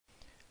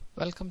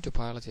Welcome to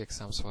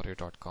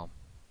biologyexamsforyou.com.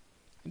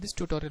 In this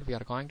tutorial we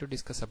are going to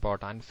discuss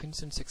about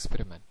Anfinsen's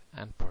experiment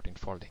and protein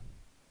folding.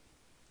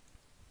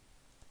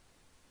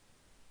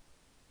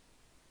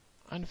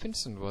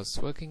 Anfinsen was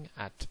working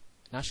at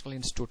National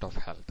Institute of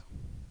Health.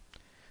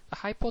 The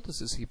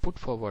hypothesis he put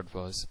forward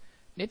was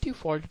native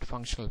folded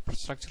functional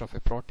structure of a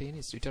protein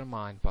is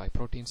determined by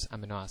protein's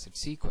amino acid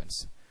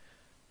sequence.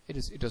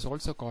 It was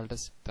also called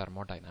as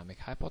thermodynamic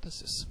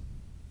hypothesis.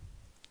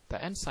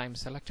 The enzyme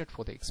selected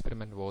for the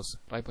experiment was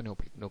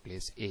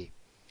ribonuclease A.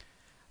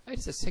 It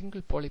is a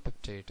single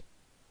polypeptide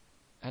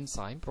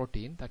enzyme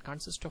protein that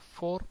consists of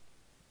 4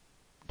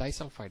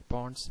 disulfide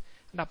bonds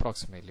and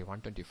approximately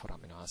 124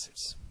 amino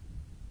acids.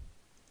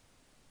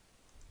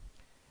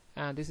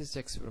 And this is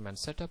the experiment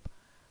setup.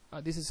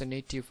 This is a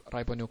native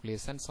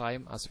ribonuclease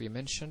enzyme. As we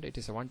mentioned, it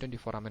is a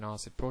 124 amino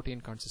acid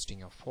protein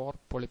consisting of 4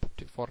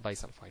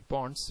 disulfide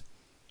bonds.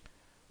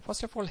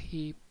 First of all,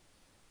 he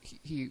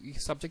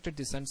subjected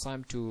this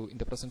enzyme to in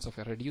the presence of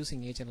a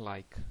reducing agent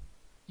like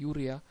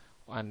urea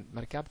and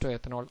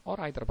mercaptoethanol,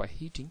 or either by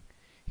heating.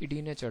 He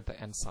denatured the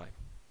enzyme.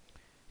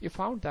 He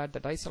found that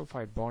the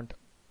disulfide bond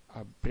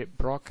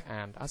broke,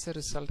 and as a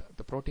result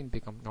the protein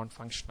became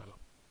non-functional.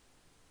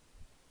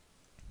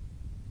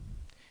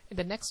 In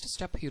the next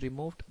step, he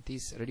removed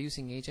this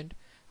reducing agent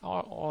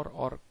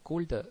or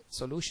cooled the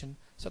solution,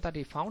 so that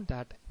he found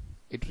that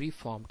it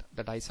reformed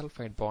the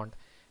disulfide bond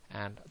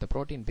and the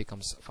protein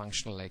becomes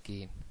functional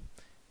again.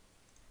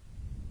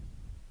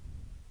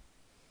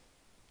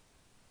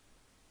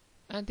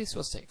 And this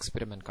was the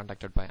experiment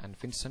conducted by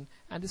Anfinsen,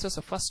 and this was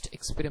the first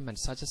experiment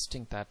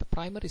suggesting that the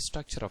primary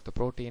structure of the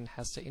protein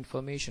has the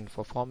information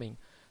for forming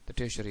the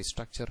tertiary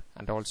structure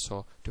and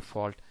also to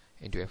fold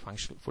into a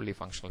fully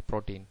functional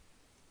protein.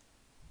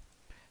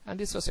 And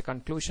this was a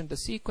conclusion: the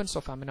sequence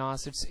of amino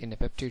acids in a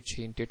peptide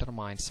chain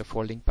determines the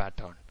folding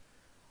pattern,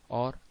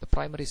 or the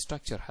primary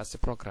structure has a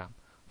program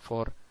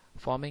for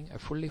forming a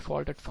fully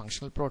folded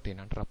functional protein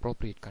under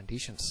appropriate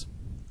conditions.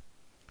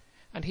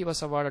 And he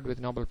was awarded with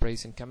Nobel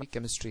Prize in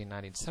Chemistry in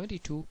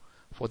 1972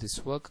 for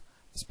this work,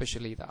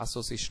 especially the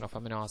association of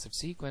amino acid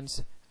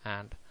sequence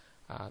and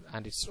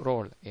its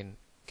role in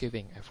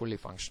giving a fully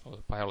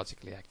functional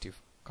biologically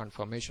active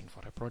conformation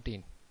for a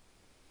protein.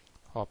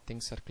 Hope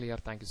things are clear.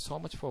 Thank you so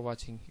much for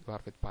watching. You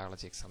are with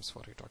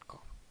biologyexamsforyou.com.